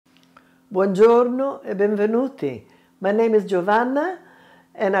Buongiorno e benvenuti. My name is Giovanna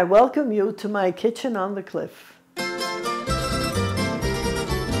and I welcome you to my kitchen on the cliff.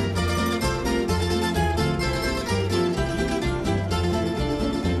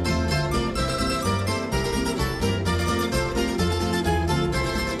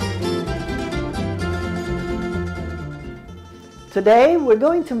 Today we're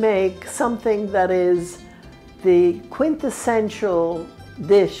going to make something that is the quintessential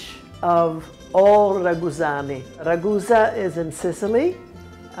dish of all Ragusani. Ragusa is in Sicily.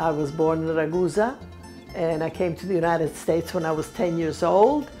 I was born in Ragusa and I came to the United States when I was 10 years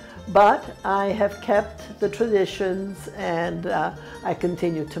old, but I have kept the traditions and I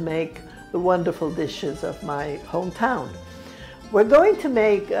continue to make the wonderful dishes of my hometown. We're going to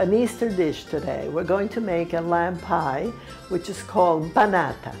make an Easter dish today. We're going to make a lamb pie, which is called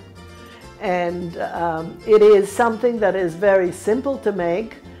panata. And it is something that is very simple to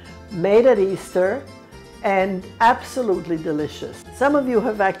make, made at Easter, and absolutely delicious. Some of you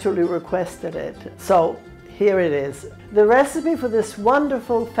have actually requested it, so here it is. The recipe for this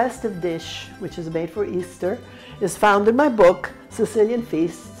wonderful festive dish, which is made for Easter, is found in my book, Sicilian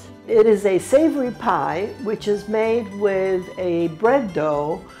Feasts. It is a savory pie, which is made with a bread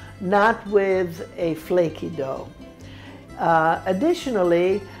dough, not with a flaky dough.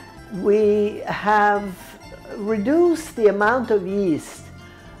 Additionally, we have reduced the amount of yeast.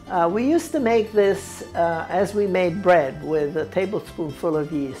 We used to make this as we made bread with a tablespoonful of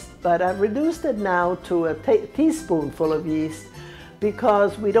yeast, but I've reduced it now to a teaspoonful of yeast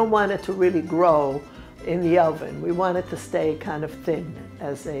because we don't want it to really grow in the oven. We want it to stay kind of thin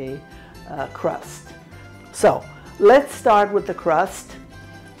as a crust. So let's start with the crust,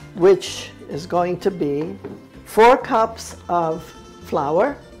 which is going to be 4 cups of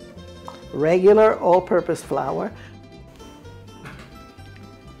flour, regular all-purpose flour.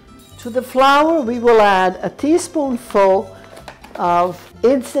 To the flour we will add a teaspoonful of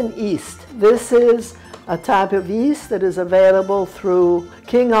instant yeast. This is a type of yeast that is available through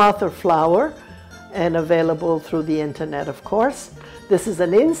King Arthur Flour and available through the internet, of course. This is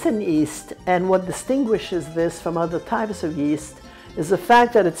an instant yeast, and what distinguishes this from other types of yeast is the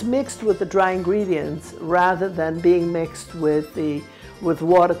fact that it's mixed with the dry ingredients rather than being mixed with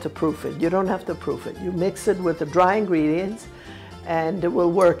water to proof it. You don't have to proof it. You mix it with the dry ingredients and it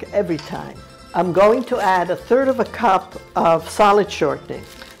will work every time. I'm going to add 1/3 cup of solid shortening.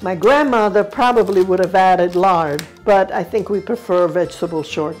 My grandmother probably would have added lard, but I think we prefer vegetable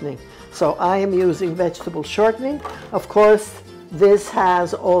shortening. So I am using vegetable shortening. Of course, this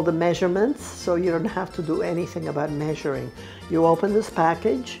has all the measurements, so you don't have to do anything about measuring. You open this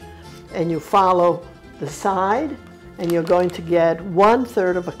package and you follow the side, and you're going to get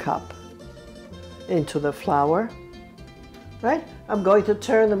 1/3 cup into the flour. Right? I'm going to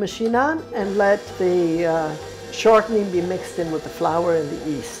turn the machine on and let the shortening be mixed in with the flour and the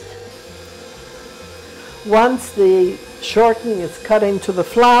yeast. Once the shortening is cut into the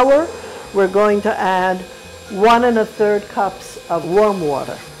flour, we're going to add 1 1/3 cups of warm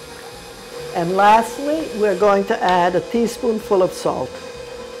water. And lastly, we're going to add a teaspoonful of salt.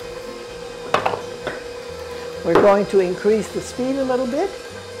 We're going to increase the speed a little bit.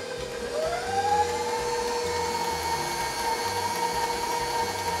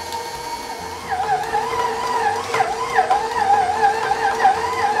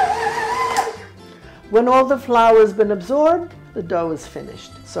 When all the flour has been absorbed, the dough is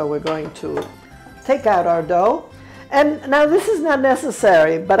finished. So we're going to take out our dough. And now this is not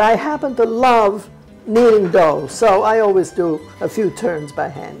necessary, but I happen to love kneading dough, so I always do a few turns by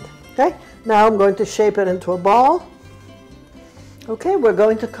hand. Okay, now I'm going to shape it into a ball. Okay, we're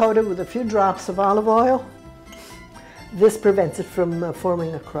going to coat it with a few drops of olive oil. This prevents it from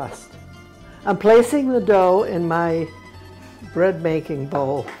forming a crust. I'm placing the dough in my bread making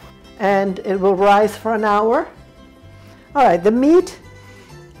bowl, and it will rise for an hour. All right, the meat,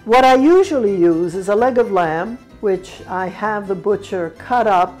 what I usually use is a leg of lamb, which I have the butcher cut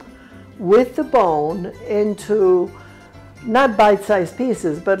up with the bone into not bite-sized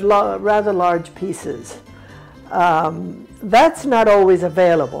pieces, but rather large pieces. That's not always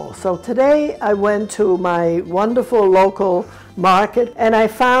available. So today I went to my wonderful local market and I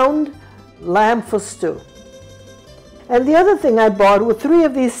found lamb for stew. And the other thing I bought were 3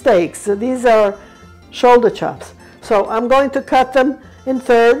 of these steaks. So these are shoulder chops. So I'm going to cut them in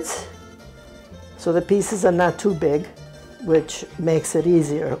thirds so the pieces are not too big, which makes it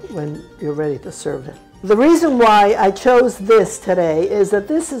easier when you're ready to serve it. The reason why I chose this today is that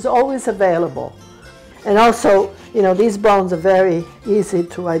this is always available. And also, you know, these bones are very easy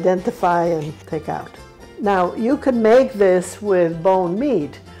to identify and take out. Now, you can make this with bone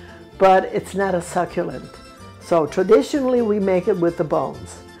meat, but it's not as succulent. So traditionally we make it with the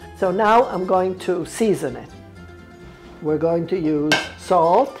bones. So now I'm going to season it. We're going to use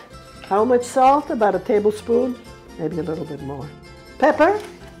salt. How much salt? About a tablespoon, maybe a little bit more. Pepper.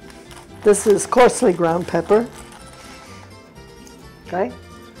 This is coarsely ground pepper. Okay.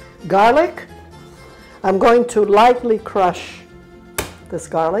 Garlic. I'm going to lightly crush this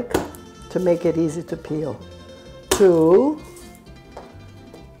garlic to make it easy to peel. 2,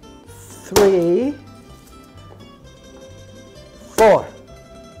 3, 4.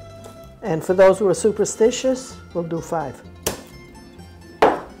 And for those who are superstitious, we'll do 5.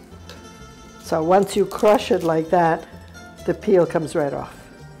 So once you crush it like that, the peel comes right off.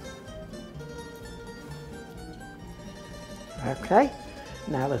 Okay,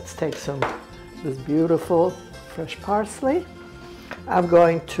 now let's take this beautiful fresh parsley. I'm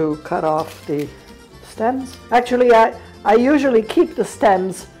going to cut off the stems. Actually, I usually keep the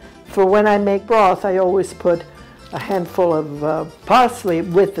stems for when I make broth. I always put a handful of parsley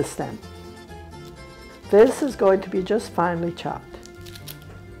with the stem. This is going to be just finely chopped.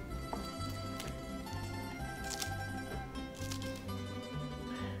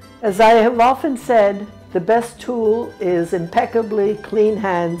 As I have often said, the best tool is impeccably clean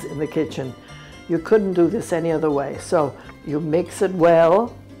hands in the kitchen. You couldn't do this any other way. So you mix it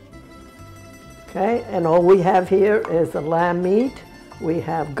well, okay? And all we have here is the lamb meat. We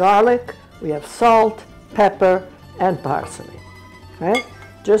have garlic, we have salt, pepper, and parsley, okay?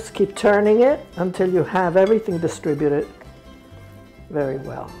 Just keep turning it until you have everything distributed very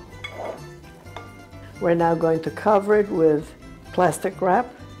well. We're now going to cover it with plastic wrap.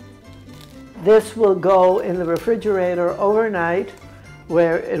 This will go in the refrigerator overnight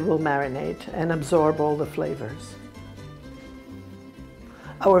where it will marinate and absorb all the flavors.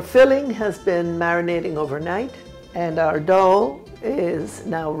 Our filling has been marinating overnight and our dough is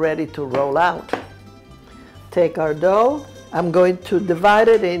now ready to roll out. Take our dough. I'm going to divide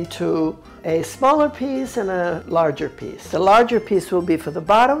it into a smaller piece and a larger piece. The larger piece will be for the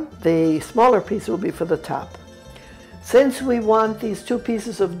bottom, the smaller piece will be for the top. Since we want these 2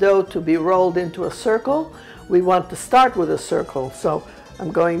 pieces of dough to be rolled into a circle, we want to start with a circle. So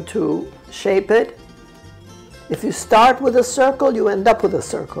I'm going to shape it. If you start with a circle, you end up with a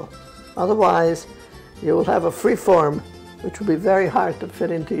circle. Otherwise, you will have a free form, which will be very hard to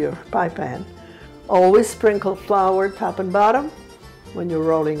fit into your pie pan. Always sprinkle flour top and bottom when you're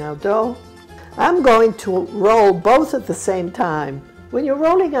rolling out dough. I'm going to roll both at the same time. When you're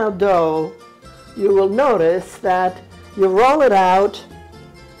rolling out dough, you will notice that you roll it out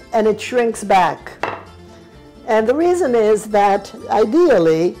and it shrinks back. And the reason is that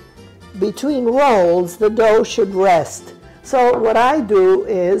ideally, between rolls, the dough should rest. So what I do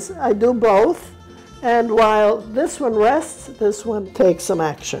is I do both, and while this one rests, this one takes some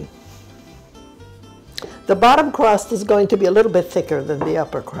action. The bottom crust is going to be a little bit thicker than the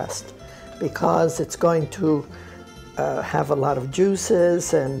upper crust because it's going to have a lot of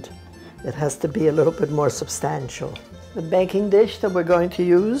juices and it has to be a little bit more substantial. The baking dish that we're going to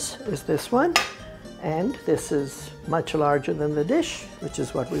use is this one, and this is much larger than the dish, which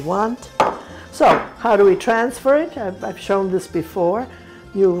is what we want. So, how do we transfer it? I've shown this before.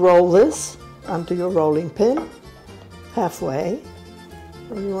 You roll this onto your rolling pin, halfway,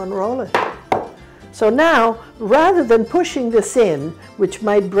 and you unroll it. So now, rather than pushing this in, which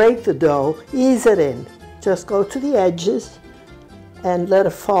might break the dough, ease it in. Just go to the edges and let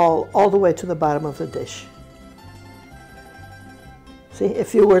it fall all the way to the bottom of the dish. See,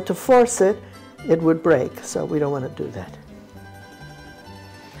 if you were to force it, it would break, so we don't want to do that.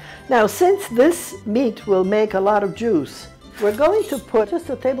 Now, since this meat will make a lot of juice, we're going to put just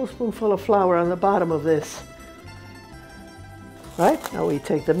a tablespoonful of flour on the bottom of this. Right, now we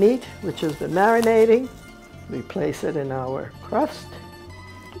take the meat, which has been marinating, we place it in our crust.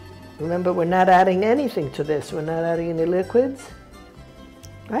 Remember, we're not adding anything to this, we're not adding any liquids.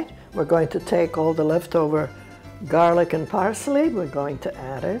 Right, we're going to take all the leftover garlic and parsley, we're going to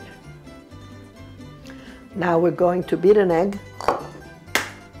add it. Now we're going to beat an egg.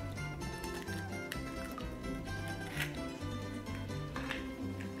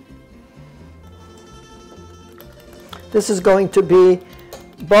 This is going to be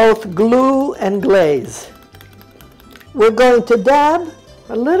both glue and glaze. We're going to dab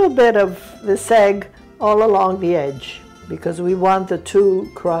a little bit of this egg all along the edge because we want the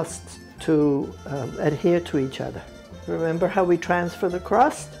 2 crusts to adhere to each other. Remember how we transfer the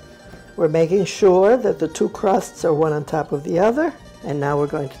crust? We're making sure that the 2 crusts are one on top of the other. And now we're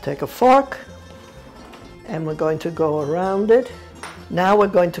going to take a fork and we're going to go around it. Now we're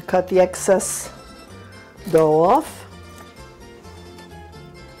going to cut the excess dough off.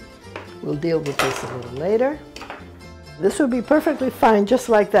 We'll deal with this a little later. This would be perfectly fine just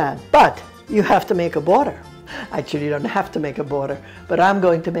like that, but you have to make a border. Actually, you don't have to make a border, but I'm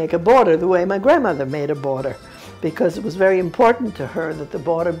going to make a border the way my grandmother made a border, because it was very important to her that the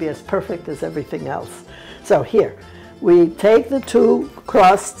border be as perfect as everything else. So here, we take the two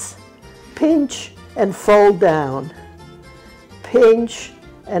crusts, pinch and fold down, pinch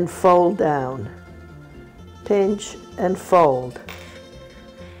and fold down, pinch and fold,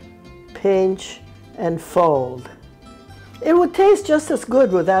 pinch and fold. It would taste just as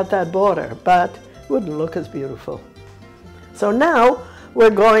good without that border, but it wouldn't look as beautiful. So now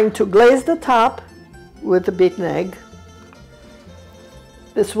we're going to glaze the top with the beaten egg.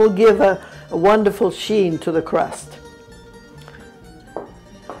 This will give a wonderful sheen to the crust.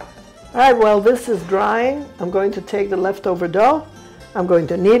 All right, while this is drying, I'm going to take the leftover dough. I'm going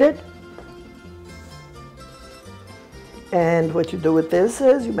to knead it. And what you do with this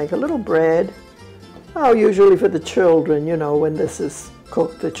is you make a little bread. Oh, usually for the children, you know, when this is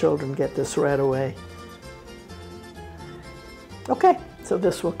cooked, the children get this right away. Okay, so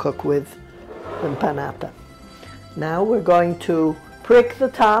this will cook with empanada. Now we're going to prick the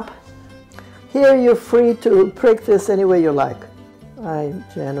top. Here you're free to prick this any way you like. I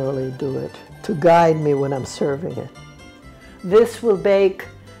generally do it to guide me when I'm serving it. This will bake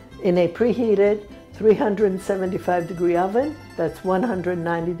in a preheated 375-degree oven. That's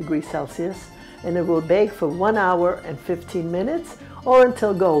 190 degrees Celsius. And it will bake for 1 hour and 15 minutes or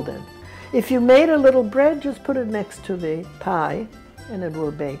until golden. If you made a little bread, just put it next to the pie and it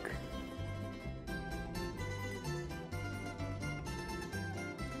will bake.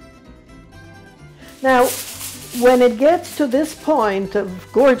 Now, when it gets to this point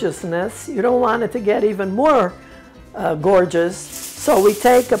of gorgeousness, you don't want it to get even more gorgeous. So we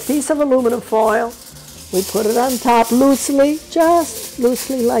take a piece of aluminum foil, we put it on top loosely, just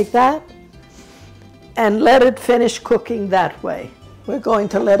loosely like that, and let it finish cooking that way. We're going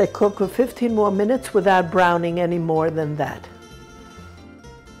to let it cook for 15 more minutes without browning any more than that.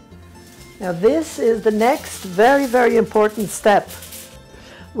 Now this is the next very, very important step.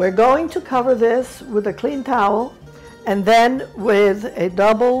 We're going to cover this with a clean towel and then with a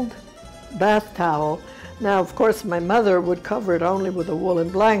doubled bath towel. Now, of course, my mother would cover it only with a woolen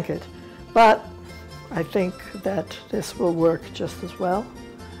blanket, but I think that this will work just as well,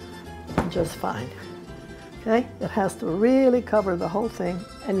 just fine. Okay, it has to really cover the whole thing.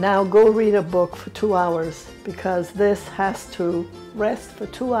 And now go read a book for 2 hours, because this has to rest for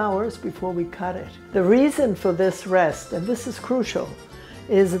 2 hours before we cut it. The reason for this rest, and this is crucial,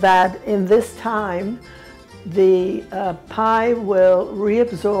 is that in this time the pie will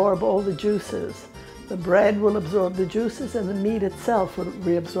reabsorb all the juices. The bread will absorb the juices and the meat itself will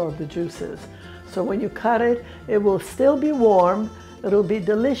reabsorb the juices. So when you cut it, it will still be warm, it'll be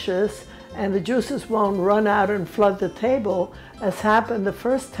delicious, and the juices won't run out and flood the table, as happened the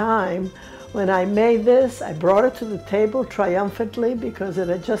first time when I made this. I brought it to the table triumphantly because it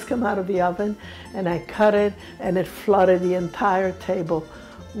had just come out of the oven, and I cut it and it flooded the entire table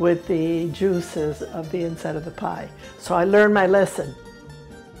with the juices of the inside of the pie. So I learned my lesson.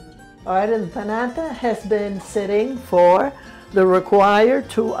 All right, and the empanada has been sitting for the required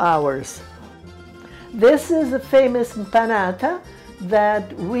 2 hours. This is the famous empanada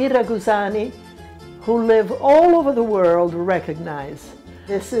that we Ragusani, who live all over the world, recognize.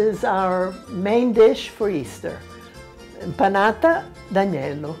 This is our main dish for Easter, empanada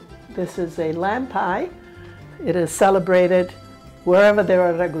d'agnello. This is a lamb pie. It is celebrated wherever there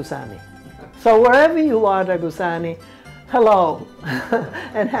are Ragusani. So wherever you are Ragusani, hello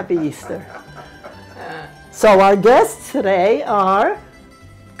and happy Easter. So our guests today are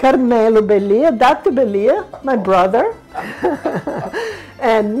Carmelo Bellia, Dr. Bellia, my brother,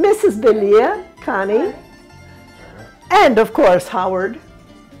 and Mrs. Bellia, Connie, and of course Howard,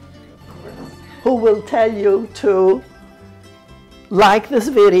 who will tell you to like this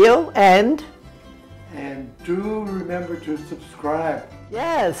video and do remember to subscribe.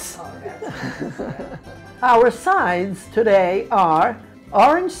 Yes. Our sides today are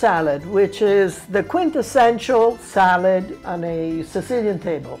orange salad, which is the quintessential salad on a Sicilian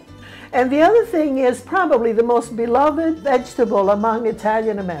table. And the other thing is probably the most beloved vegetable among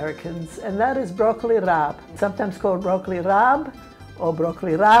Italian Americans, and that is broccoli rabe, sometimes called broccoli rabe or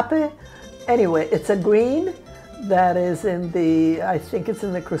broccoli rape. Anyway, it's a green that is in the, I think it's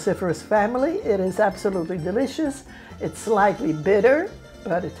in the cruciferous family. It is absolutely delicious. It's slightly bitter,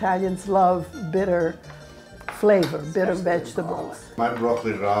 but Italians love bitter flavor, bitter vegetables. My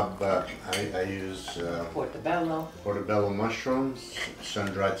broccoli rabe, I use portobello mushrooms,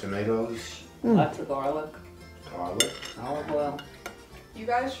 sun-dried tomatoes, lots of garlic, garlic, olive oil. You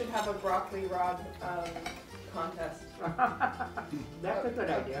guys should have a broccoli rabe contest. That's a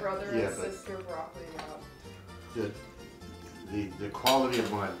good idea. Brother Yeah, and but- sister broccoli rabe. The quality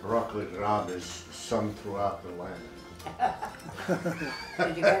of my broccoli rabe is sung throughout the land.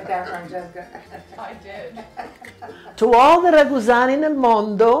 Did you get that, Francesca? I did. To all the Ragusani nel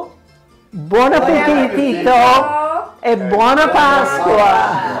mondo, buon appetito e buona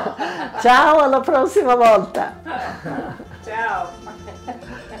Pasqua! Ciao, alla prossima volta!